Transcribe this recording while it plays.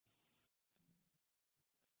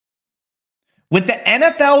With the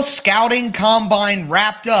NFL Scouting Combine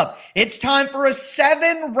wrapped up, it's time for a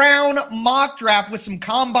 7-round mock draft with some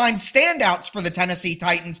Combine standouts for the Tennessee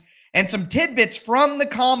Titans and some tidbits from the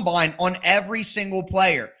Combine on every single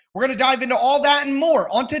player. We're going to dive into all that and more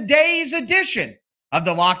on today's edition of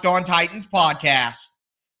the Locked On Titans podcast.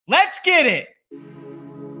 Let's get it!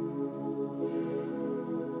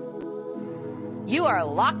 You are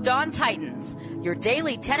Locked On Titans, your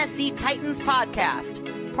daily Tennessee Titans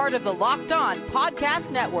podcast. Part of the Locked On Podcast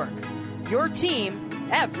Network, your team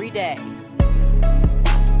every day.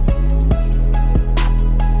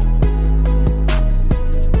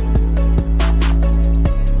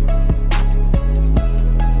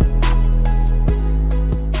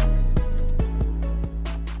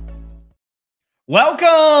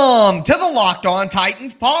 Welcome to the Locked On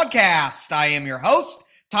Titans podcast. I am your host,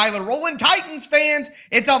 Tyler Rowland. Titans fans,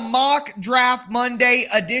 it's a mock draft Monday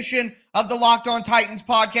edition of the Locked On Titans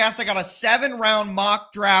podcast. I got a 7-round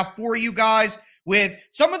mock draft for you guys with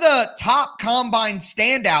some of the top Combine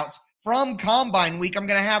standouts from Combine Week. I'm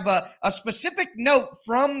going to have a specific note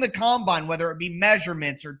from the Combine, whether it be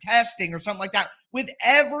measurements or testing or something like that, with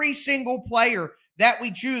every single player that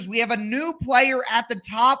we choose. We have a new player at the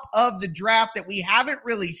top of the draft that we haven't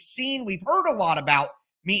really seen. We've heard a lot about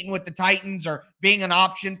meeting with the Titans or being an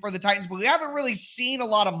option for the Titans, but we haven't really seen a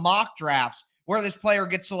lot of mock drafts where this player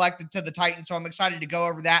gets selected to the Titans, so I'm excited to go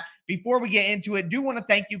over that. Before we get into it, do want to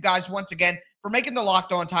thank you guys once again for making the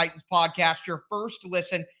Locked On Titans podcast your first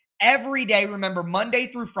listen every day. Remember, Monday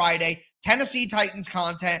through Friday, Tennessee Titans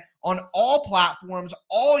content on all platforms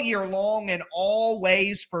all year long and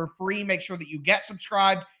always for free. Make sure that you get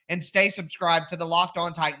subscribed and stay subscribed to the Locked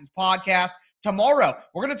On Titans podcast. Tomorrow,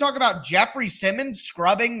 we're going to talk about Jeffrey Simmons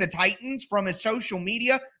scrubbing the Titans from his social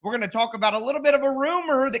media. We're going to talk about a little bit of a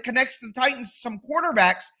rumor that connects the Titans to some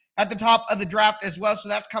quarterbacks at the top of the draft as well. So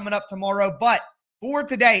that's coming up tomorrow. But for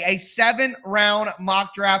today, a 7-round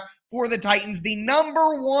mock draft for the Titans, the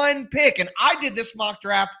number 1 pick. And I did this mock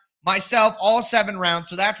draft myself, all 7 rounds.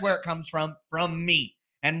 So that's where it comes from me.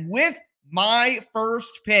 And with my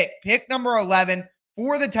first pick number 11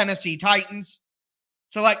 for the Tennessee Titans,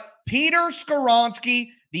 select Peter Skoronski,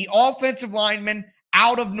 the offensive lineman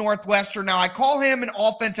out of Northwestern. Now, I call him an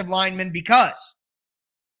offensive lineman because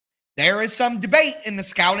there is some debate in the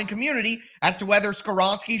scouting community as to whether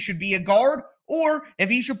Skoronski should be a guard or if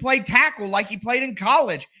he should play tackle like he played in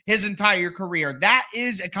college his entire career. That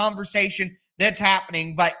is a conversation that's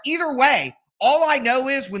happening. But either way, all I know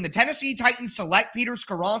is when the Tennessee Titans select Peter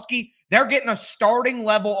Skoronski, they're getting a starting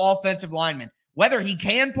level offensive lineman. Whether he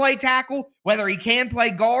can play tackle, whether he can play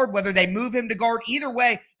guard, whether they move him to guard, either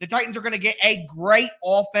way, the Titans are going to get a great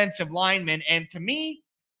offensive lineman. And to me,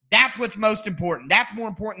 that's what's most important. That's more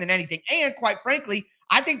important than anything. And quite frankly,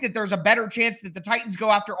 I think that there's a better chance that the Titans go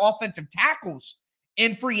after offensive tackles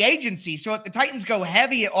in free agency. So if the Titans go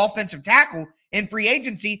heavy at offensive tackle in free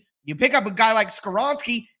agency, you pick up a guy like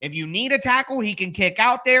Skoronski. If you need a tackle, he can kick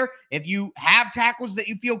out there. If you have tackles that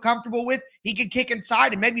you feel comfortable with, he can kick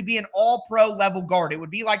inside and maybe be an all-pro level guard. It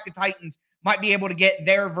would be like the Titans might be able to get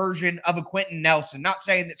their version of a Quentin Nelson. Not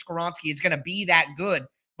saying that Skoronski is going to be that good,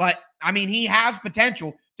 but, I mean, he has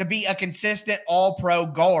potential to be a consistent all-pro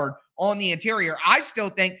guard on the interior. I still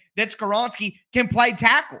think that Skoronski can play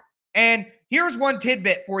tackle. And here's one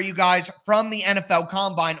tidbit for you guys from the NFL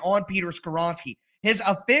Combine on Peter Skoronski. His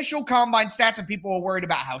official Combine stats, and people are worried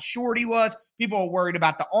about how short he was. People are worried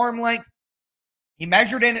about the arm length. He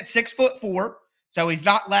measured in at 6'4", so he's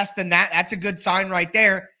not less than that. That's a good sign right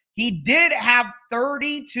there. He did have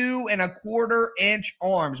 32.25-inch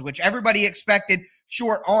arms, which everybody expected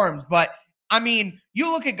short arms. But, I mean,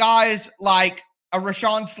 you look at guys like a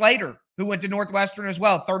Rashawn Slater, who went to Northwestern as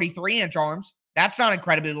well, 33-inch arms. That's not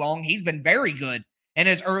incredibly long. He's been very good in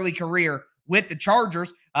his early career with the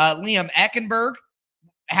Chargers. Liam Eckenberg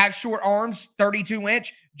has short arms,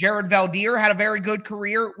 32-inch. Jared Valdir had a very good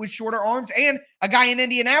career with shorter arms. And a guy in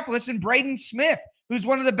Indianapolis, and Braden Smith, who's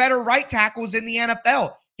one of the better right tackles in the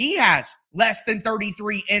NFL. He has less than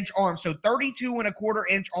 33-inch arms. So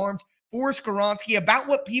 32.25-inch arms for Skoronski, about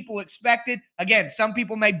what people expected. Again, some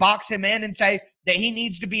people may box him in and say that he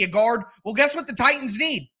needs to be a guard. Well, guess what the Titans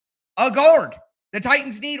need? A guard. The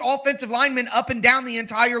Titans need offensive linemen up and down the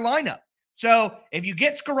entire lineup. So if you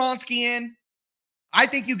get Skoronski in, I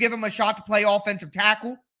think you give him a shot to play offensive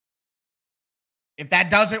tackle. If that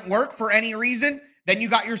doesn't work for any reason, then you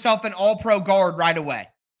got yourself an all-pro guard right away.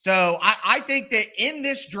 So I think that in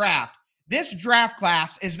this draft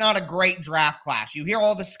class is not a great draft class. You hear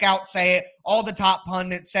all the scouts say it, all the top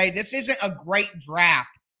pundits say this isn't a great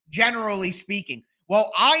draft, generally speaking.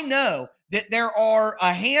 Well, I know that there are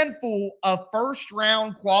a handful of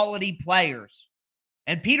first-round quality players,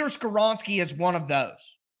 and Peter Skoronski is one of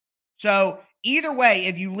those. So either way,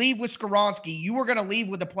 if you leave with Skoronski, you are going to leave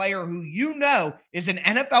with a player who you know is an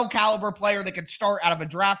NFL caliber player that could start out of a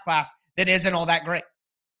draft class that isn't all that great.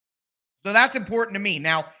 So that's important to me.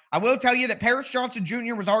 Now, I will tell you that Paris Johnson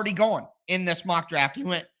Jr. was already gone in this mock draft. He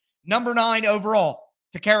went number 9 overall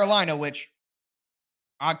to Carolina, which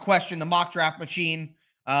I question the mock draft machine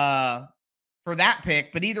for that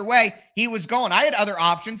pick. But either way, he was gone. I had other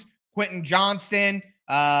options: Quentin Johnston,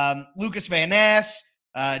 Lucas Van Ness,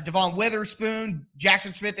 Devon Witherspoon,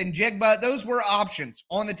 Jackson Smith-Njigba. Those were options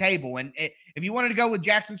on the table. And if you wanted to go with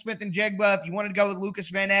Jackson Smith-Njigba, if you wanted to go with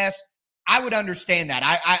Lucas Van Ness, I would understand that.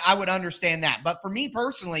 I would understand that. But for me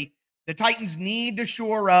personally, the Titans need to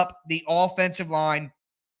shore up the offensive line.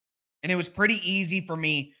 And it was pretty easy for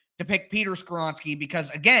me to pick Peter Skoronski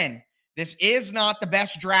because, again, this is not the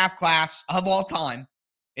best draft class of all time.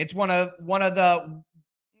 It's one of the,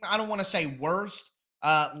 I don't want to say worst,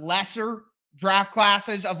 lesser draft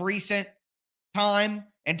classes of recent time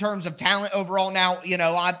in terms of talent overall. Now,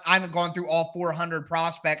 I haven't gone through all 400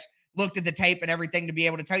 prospects, looked at the tape and everything to be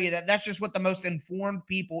able to tell you that. That's just what the most informed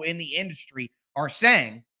people in the industry are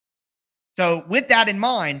saying. So with that in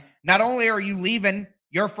mind, not only are you leaving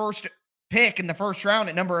your first pick in the first round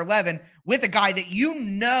at number 11 with a guy that you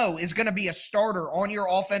know is going to be a starter on your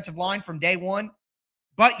offensive line from day one,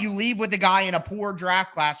 but you leave with a guy in a poor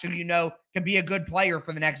draft class who you know can be a good player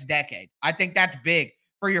for the next decade. I think that's big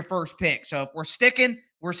for your first pick. So if we're sticking,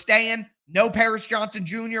 we're staying. No Paris Johnson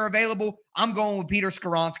Jr. available. I'm going with Peter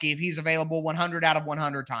Skoronski if he's available 100 out of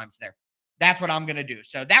 100 times there. That's what I'm going to do.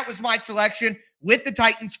 So that was my selection with the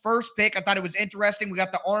Titans' first pick. I thought it was interesting. We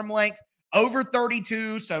got the arm length over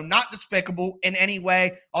 32, so not despicable in any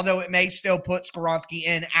way, although it may still put Skoronski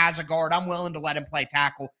in as a guard. I'm willing to let him play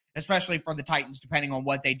tackle, especially for the Titans, depending on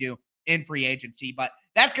what they do in free agency. But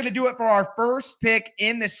that's going to do it for our first pick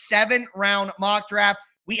in the 7th-round mock draft.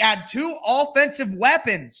 We had 2 offensive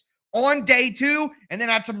weapons on day 2, and then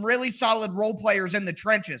had some really solid role players in the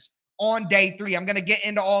trenches on day 3. I'm going to get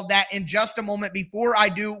into all of that in just a moment. Before I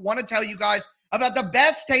do, want to tell you guys about the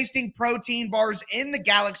best tasting protein bars in the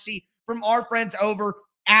galaxy from our friends over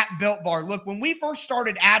at Built Bar. Look, when we first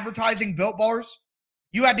started advertising Built Bars,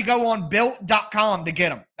 you had to go on Built.com to get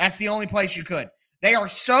them. That's the only place you could. They are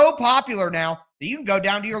so popular now that you can go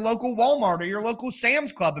down to your local Walmart or your local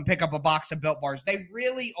Sam's Club and pick up a box of Built Bars. They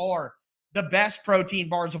really are the best protein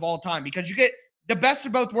bars of all time because you get the best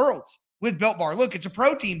of both worlds with Built Bar. Look, it's a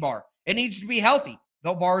protein bar. It needs to be healthy.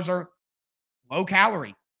 Built Bars are low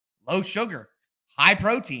calorie, low sugar, high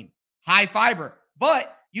protein, high fiber,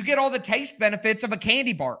 but you get all the taste benefits of a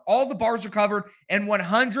candy bar. All the bars are covered in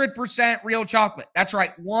 100% real chocolate. That's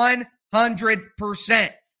right, 100%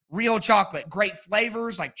 real chocolate. Great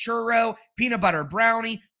flavors like churro, peanut butter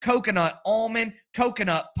brownie, coconut almond,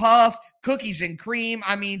 coconut puff, cookies and cream.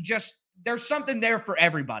 I mean, just there's something there for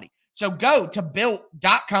everybody. So go to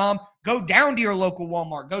Built.com, go down to your local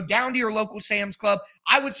Walmart, go down to your local Sam's Club.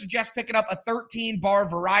 I would suggest picking up a 13-bar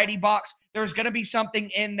variety box. There's going to be something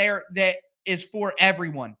in there that is for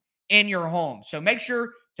everyone in your home. So make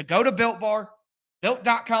sure to go to Built Bar,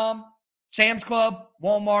 Built.com, Sam's Club,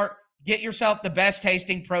 Walmart. Get yourself the best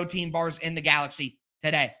tasting protein bars in the galaxy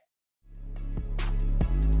today.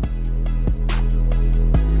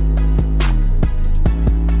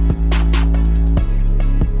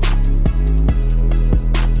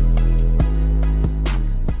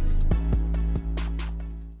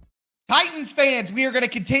 Titans fans, we are going to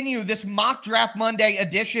continue this Mock Draft Monday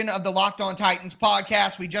edition of the Locked On Titans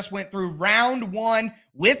podcast. We just went through round 1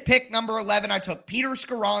 with pick number 11. I took Peter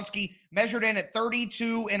Skoronski, measured in at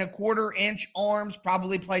 32.25-inch arms,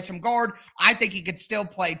 probably play some guard. I think he could still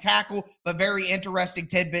play tackle, but very interesting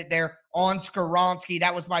tidbit there on Skoronski.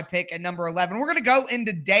 That was my pick at number 11. We're going to go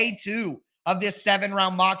into day 2 of this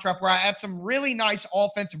 7-round mock draft where I had some really nice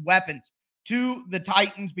offensive weapons to the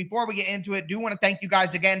Titans. Before we get into it, do want to thank you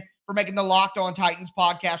guys again for making the Locked On Titans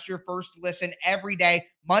podcast your first listen every day,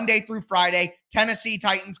 Monday through Friday. Tennessee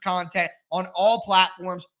Titans content on all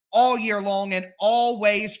platforms all year long and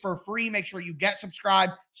always for free. Make sure you get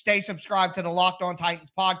subscribed, stay subscribed to the Locked On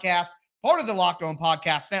Titans podcast, part of the Locked On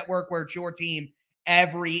Podcast Network, where it's your team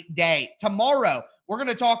every day. Tomorrow, we're going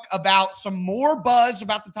to talk about some more buzz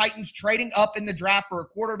about the Titans trading up in the draft for a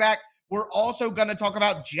quarterback. We're also going to talk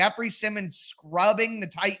about Jeffrey Simmons scrubbing the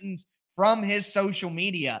Titans from his social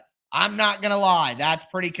media. I'm not going to lie. That's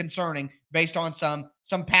pretty concerning based on some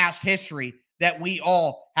past history that we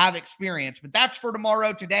all have experienced. But that's for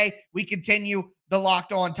tomorrow. Today, we continue the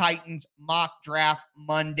Locked On Titans Mock Draft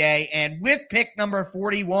Monday. And with pick number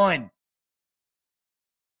 41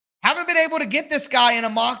 Haven't been able to get this guy in a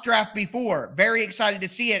mock draft before. Very excited to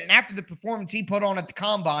see it. And after the performance he put on at the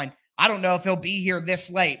Combine, I don't know if he'll be here this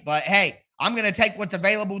late. But hey, I'm going to take what's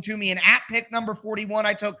available to me. And at pick number 41,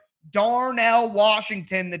 I took Darnell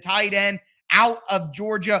Washington, the tight end out of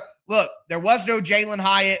Georgia. Look, there was no Jalen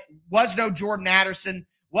Hyatt, was no Jordan Addison,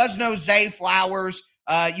 was no Zay Flowers.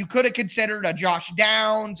 You could have considered a Josh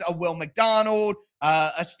Downs, a Will McDonald,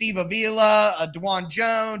 a Steve Avila, a DeJuan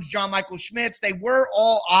Jones, John Michael Schmitz. They were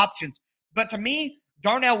all options. But to me,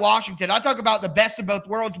 Darnell Washington, I talk about the best of both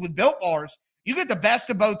worlds with Built Bars. You get the best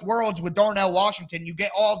of both worlds with Darnell Washington. You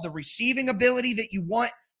get all of the receiving ability that you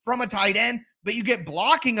want from a tight end, but you get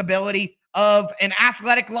blocking ability of an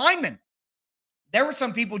athletic lineman. There were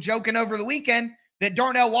some people joking over the weekend that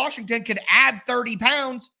Darnell Washington could add 30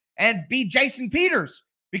 pounds and be Jason Peters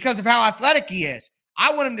because of how athletic he is.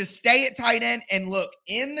 I want him to stay at tight end. And look,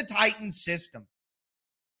 in the Titans system,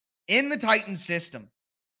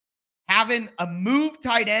 having a move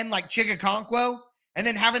tight end like Chigga and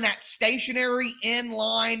then having that stationary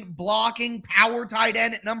inline blocking power tight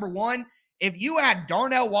end at number one, if you had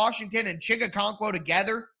Darnell Washington and Chigga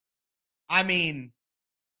together, I mean,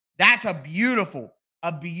 that's a beautiful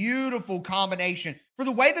combination for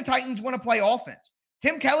the way the Titans want to play offense.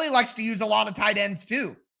 Tim Kelly likes to use a lot of tight ends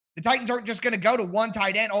too. The Titans aren't just going to go to one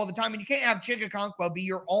tight end all the time, and you can't have Chigga be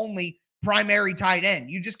your only primary tight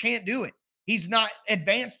end. You just can't do it. He's not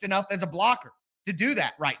advanced enough as a blocker to do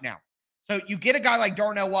that right now. So you get a guy like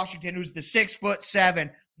Darnell Washington, who's the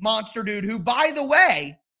 6'7" monster dude, who, by the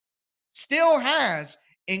way, still has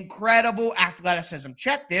incredible athleticism.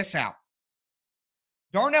 Check this out.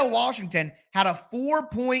 Darnell Washington had a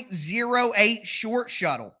 4.08 short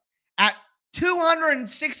shuttle at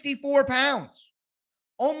 264 pounds.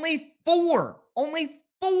 Only four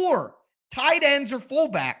tight ends or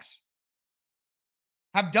fullbacks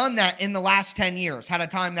have done that in the last 10 years, had a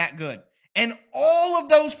time that good. And all of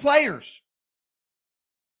those players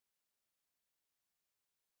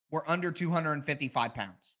were under 255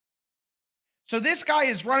 pounds. So this guy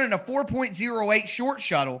is running a 4.08 short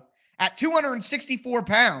shuttle at 264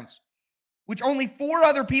 pounds, which only 4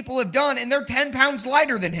 other people have done, and they're 10 pounds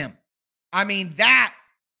lighter than him. I mean,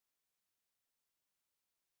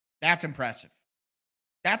 that's impressive.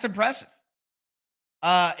 That's impressive.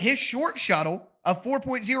 His short shuttle of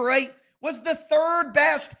 4.08 was the third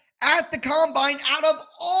best at the Combine out of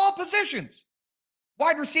all positions.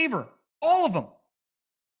 Wide receiver, all of them.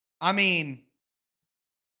 I mean,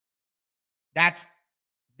 that's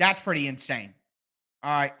pretty insane.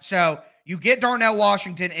 All right, so you get Darnell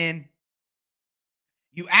Washington in.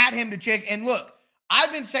 You add him to Chig. And look,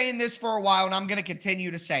 I've been saying this for a while, and I'm going to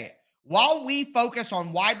continue to say it. While we focus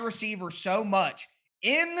on wide receivers so much,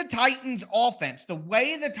 in the Titans offense, the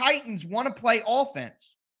way the Titans want to play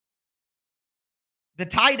offense, the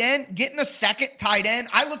tight end, getting a second tight end,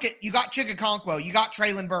 I look at, you got Chigga, you got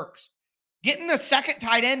Treylon Burks. Getting a second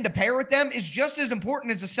tight end to pair with them is just as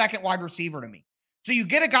important as a second wide receiver to me. So you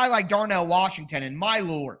get a guy like Darnell Washington, and my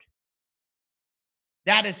Lord,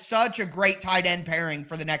 that is such a great tight end pairing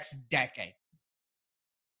for the next decade.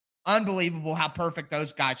 Unbelievable how perfect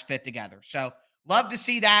those guys fit together. So love to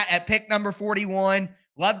see that at pick number 41.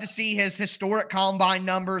 Love to see his historic Combine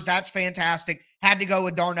numbers. That's fantastic. Had to go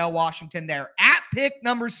with Darnell Washington there. At pick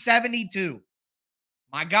number 72,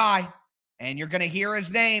 my guy, and you're going to hear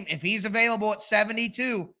his name. If he's available at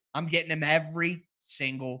 72, I'm getting him every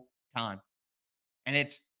single time. And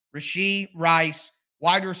it's Rashee Rice,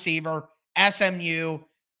 wide receiver, SMU.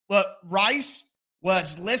 Look, Rice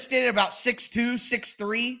was listed at about 6'2",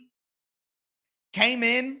 6'3", came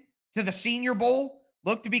in to the Senior Bowl,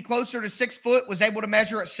 looked to be closer to 6 foot, was able to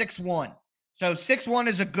measure at 6'1". So 6'1"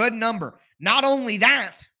 is a good number. Not only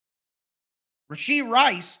that, Rashee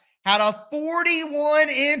Rice had a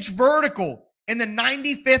 41-inch vertical in the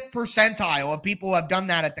 95th percentile of people who have done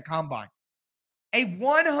that at the Combine. A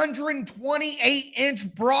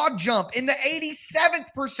 128-inch broad jump in the 87th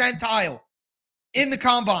percentile in the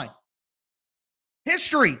Combine.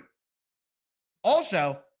 History.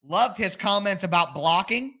 Also, loved his comments about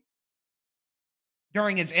blocking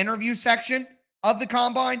during his interview section of the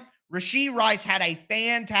Combine. Rashee Rice had a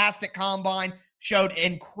fantastic Combine, showed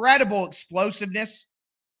incredible explosiveness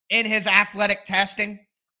in his athletic testing.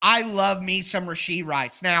 I love me some Rashee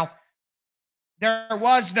Rice. Now, there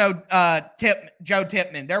was no Joe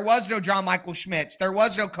Tippmann. There was no John Michael Schmitz. There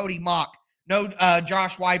was no Cody Mock. No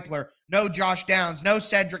Josh Weipler. No Josh Downs. No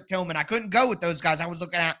Cedric Tillman. I couldn't go with those guys. I was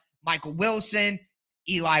looking at Michael Wilson,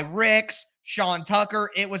 Eli Ricks, Sean Tucker.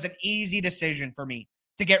 It was an easy decision for me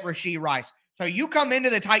to get Rashee Rice. So you come into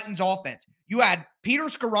the Titans offense. You had Peter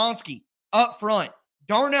Skoronski up front,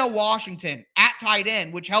 Darnell Washington at tight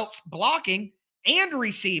end, which helps blocking and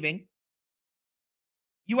receiving.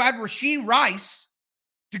 You had Rashee Rice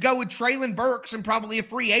to go with Treylon Burks and probably a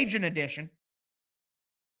free agent addition.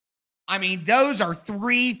 I mean, those are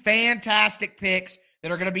three fantastic picks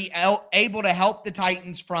that are going to be able to help the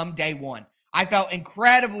Titans from day one. I felt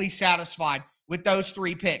incredibly satisfied with those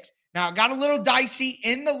three picks. Now, it got a little dicey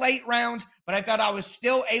in the late rounds, but I thought I was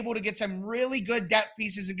still able to get some really good depth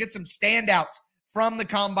pieces and get some standouts from the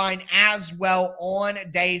combine as well on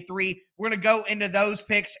day 3. We're going to go into those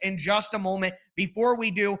picks in just a moment. Before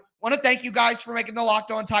we do, I want to thank you guys for making the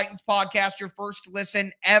Locked On Titans podcast your first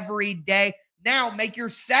listen every day. Now make your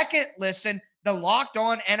second listen the Locked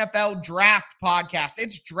On NFL Draft podcast.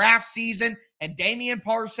 It's draft season, and Damian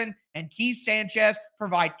Parson and Keith Sanchez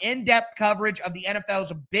provide in-depth coverage of the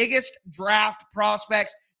NFL's biggest draft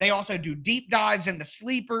prospects. They also do deep dives into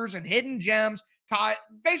sleepers and hidden gems,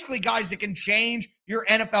 basically guys that can change your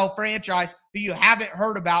NFL franchise who you haven't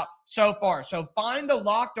heard about so far. So find the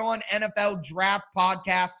Locked On NFL Draft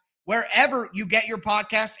podcast wherever you get your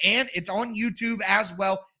podcast, and it's on YouTube as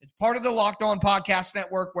well. It's part of the Locked On Podcast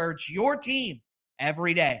Network, where it's your team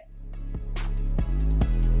every day.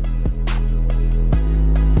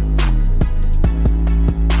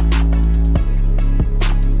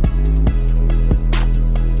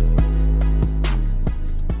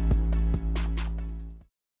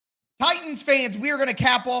 Titans fans, we are going to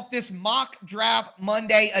cap off this Mock Draft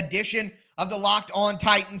Monday edition of the Locked On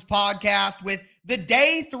Titans podcast with the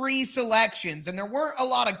day 3 selections. And there weren't a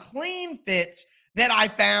lot of clean fits that I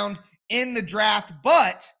found in the draft,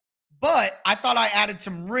 but I thought I added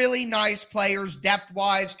some really nice players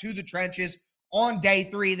depth-wise to the trenches on day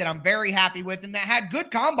 3 that I'm very happy with and that had good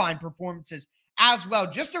combine performances as well.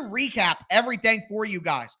 Just to recap everything for you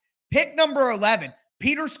guys. Pick number 11,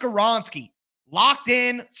 Peter Skoronski. Locked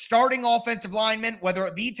in, starting offensive lineman, whether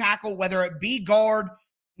it be tackle, whether it be guard,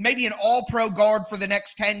 maybe an all-pro guard for the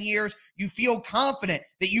next 10 years. You feel confident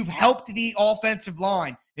that you've helped the offensive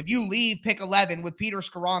line. If you leave pick 11 with Peter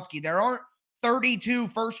Skoronski, there aren't 32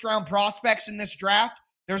 first-round prospects in this draft.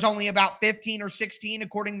 There's only about 15 or 16,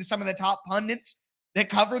 according to some of the top pundits that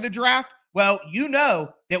cover the draft. Well, you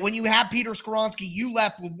know that when you have Peter Skoronski, you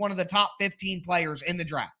left with one of the top 15 players in the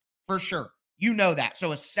draft, for sure. You know that.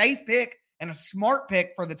 So a safe pick and a smart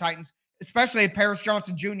pick for the Titans, especially if Paris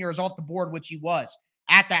Johnson Jr. is off the board, which he was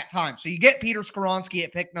at that time. So you get Peter Skoronski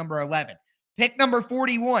at pick number 11. Pick number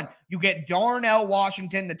 41, you get Darnell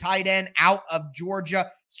Washington, the tight end out of Georgia,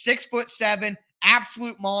 6'7",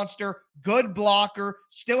 absolute monster, good blocker,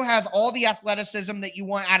 still has all the athleticism that you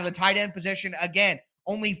want out of the tight end position. Again,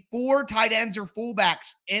 only 4 tight ends or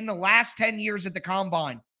fullbacks in the last 10 years at the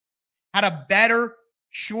combine had a better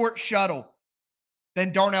short shuttle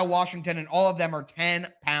than Darnell Washington, and all of them are 10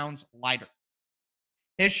 pounds lighter.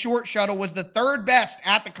 His short shuttle was the 3rd best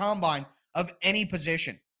at the combine of any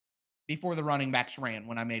position before the running backs ran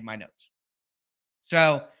when I made my notes.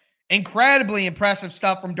 So incredibly impressive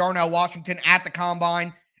stuff from Darnell Washington at the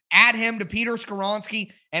combine. Add him to Peter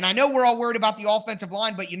Skoronski, and I know we're all worried about the offensive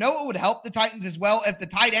line, but you know what would help the Titans as well? If the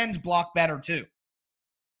tight ends block better too.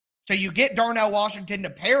 So you get Darnell Washington to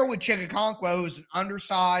pair with Chigga, who's an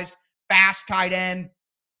undersized, fast tight end.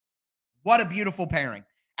 What a beautiful pairing.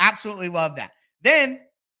 Absolutely love that. Then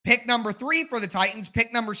pick number 3 for the Titans,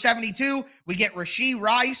 pick number 72, we get Rashee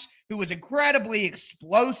Rice, who was incredibly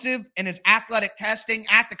explosive in his athletic testing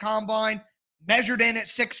at the combine, measured in at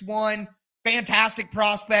 6'1", fantastic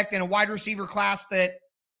prospect in a wide receiver class that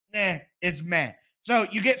is meh. So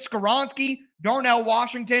you get Skoronski, Darnell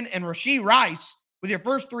Washington, and Rashee Rice with your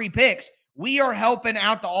first 3 picks. We are helping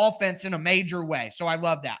out the offense in a major way, so I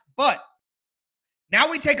love that. But now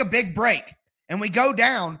we take a big break, and we go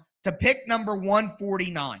down to pick number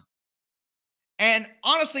 149. And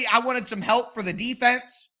honestly, I wanted some help for the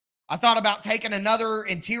defense. I thought about taking another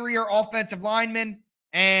interior offensive lineman,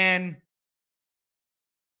 and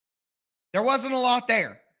there wasn't a lot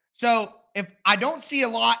there. So if I don't see a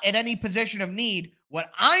lot at any position of need,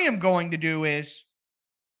 what I am going to do is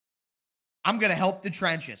I'm going to help the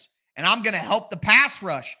trenches. And I'm going to help the pass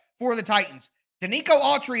rush for the Titans. Danico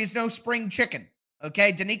Autry is no spring chicken,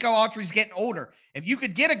 okay? Danico Autry's getting older. If you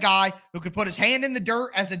could get a guy who could put his hand in the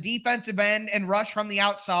dirt as a defensive end and rush from the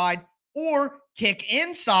outside, or kick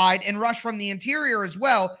inside and rush from the interior as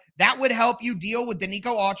well, that would help you deal with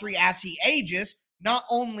Danico Autry as he ages. Not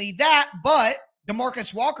only that, but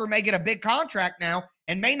DeMarcus Walker may get a big contract now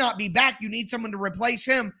and may not be back. You need someone to replace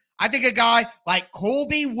him. I think a guy like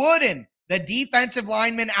Colby Wooden, the defensive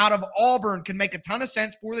lineman out of Auburn, can make a ton of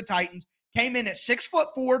sense for the Titans. Came in at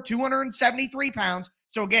 6'4", 273 pounds.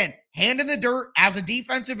 So again, hand in the dirt as a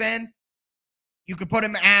defensive end. You could put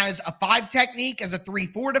him as a 5 technique, as a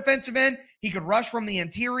 3-4 defensive end. He could rush from the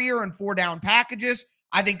interior and 4 down packages.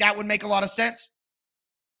 I think that would make a lot of sense.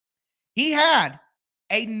 He had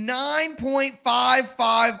a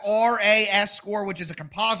 9.55 RAS score, which is a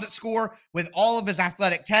composite score with all of his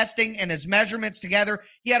athletic testing and his measurements together.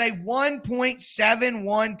 He had a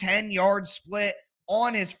 1.71 10-yard split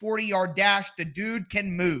on his 40-yard dash. The dude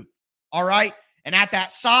can move, all right? And at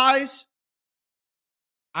that size,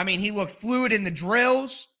 I mean, he looked fluid in the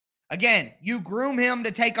drills. Again, you groom him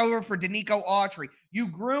to take over for Danico Autry. You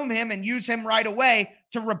groom him and use him right away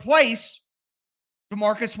to replace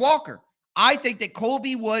DeMarcus Walker. I think that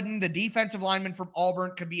Colby Wooden, the defensive lineman from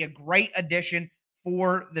Auburn, could be a great addition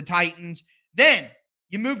for the Titans. Then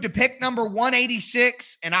you move to pick number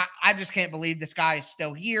 186, and I just can't believe this guy is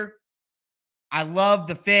still here. I love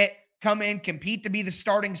the fit. Come in, compete to be the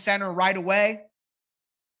starting center right away.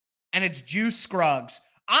 And it's Juice Scruggs.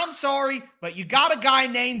 I'm sorry, but you got a guy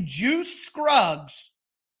named Juice Scruggs.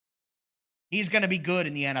 He's going to be good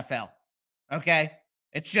in the NFL. Okay?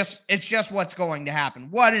 It's just what's going to happen.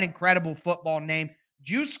 What an incredible football name.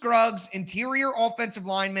 Juice Scruggs, interior offensive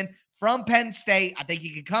lineman from Penn State. I think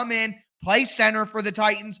he could come in, play center for the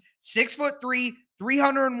Titans. 6'3",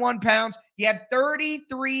 301 pounds. He had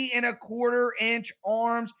 33.25-inch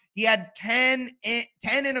arms. He had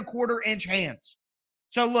 10.25-inch hands.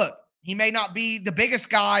 So look, he may not be the biggest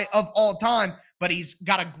guy of all time, but he's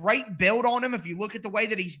got a great build on him. If you look at the way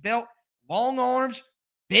that he's built, long arms,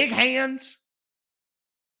 big hands.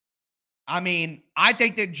 I mean, I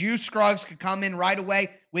think that Juice Scruggs could come in right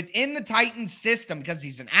away within the Titans system because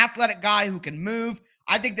he's an athletic guy who can move.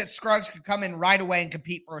 I think that Scruggs could come in right away and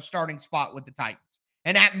compete for a starting spot with the Titans.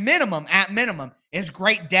 And at minimum, is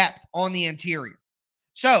great depth on the interior.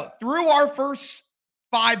 So through our first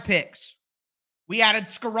 5 picks, we added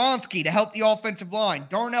Skoronski to help the offensive line,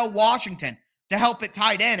 Darnell Washington to help at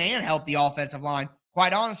tight end and help the offensive line,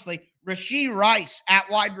 quite honestly, Rashee Rice at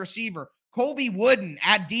wide receiver, Colby Wooden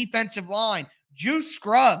at defensive line, Juice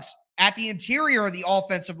Scruggs at the interior of the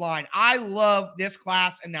offensive line. I love this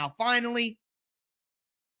class. And now finally,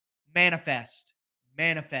 manifest.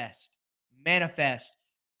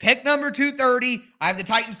 Pick number 230. I have the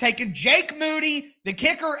Titans taking Jake Moody, the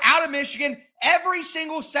kicker out of Michigan. Every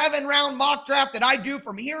single 7-round mock draft that I do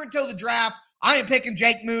from here until the draft, I am picking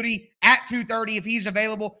Jake Moody at 230 if he's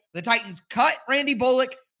available. The Titans cut Randy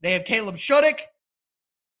Bullock. They have Caleb Shudik.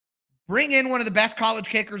 Bring in one of the best college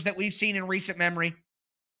kickers that we've seen in recent memory.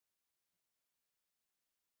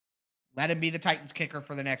 Let him be the Titans kicker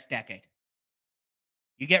for the next decade.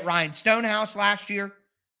 You get Ryan Stonehouse last year.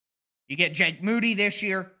 You get Jake Moody this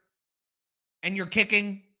year. And your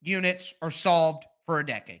kicking units are solved for a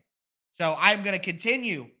decade. So I'm going to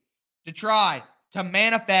continue to try to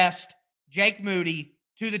manifest Jake Moody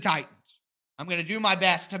to the Titans. I'm going to do my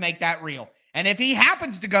best to make that real. And if he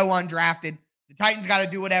happens to go undrafted, the Titans got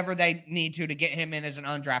to do whatever they need to get him in as an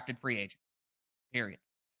undrafted free agent. Period.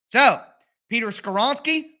 So, Peter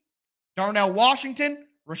Skoronski, Darnell Washington,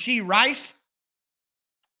 Rashee Rice,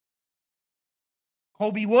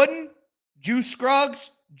 Colby Wooden, Juice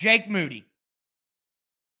Scruggs, Jake Moody.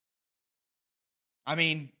 I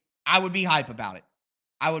mean, I would be hype about it.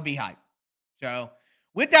 So,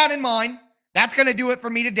 with that in mind, that's going to do it for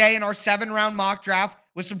me today in our 7-round mock draft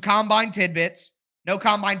with some combine tidbits. No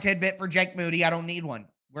combine tidbit for Jake Moody. I don't need one.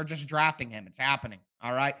 We're just drafting him. It's happening.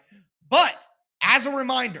 All right. But as a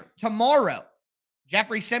reminder, tomorrow,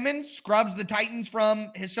 Jeffrey Simmons scrubs the Titans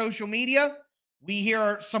from his social media. We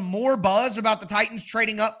hear some more buzz about the Titans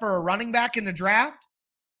trading up for a running back in the draft,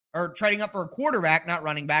 or trading up for a quarterback, not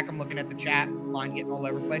running back. I'm looking at the chat line getting all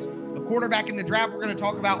over the place. The quarterback in the draft. We're going to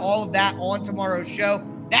talk about all of that on tomorrow's show.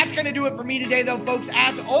 That's going to do it for me today, though, folks.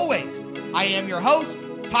 As always, I am your host,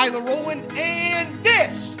 Tyler Rowland, and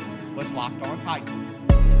this was Locked On Titans.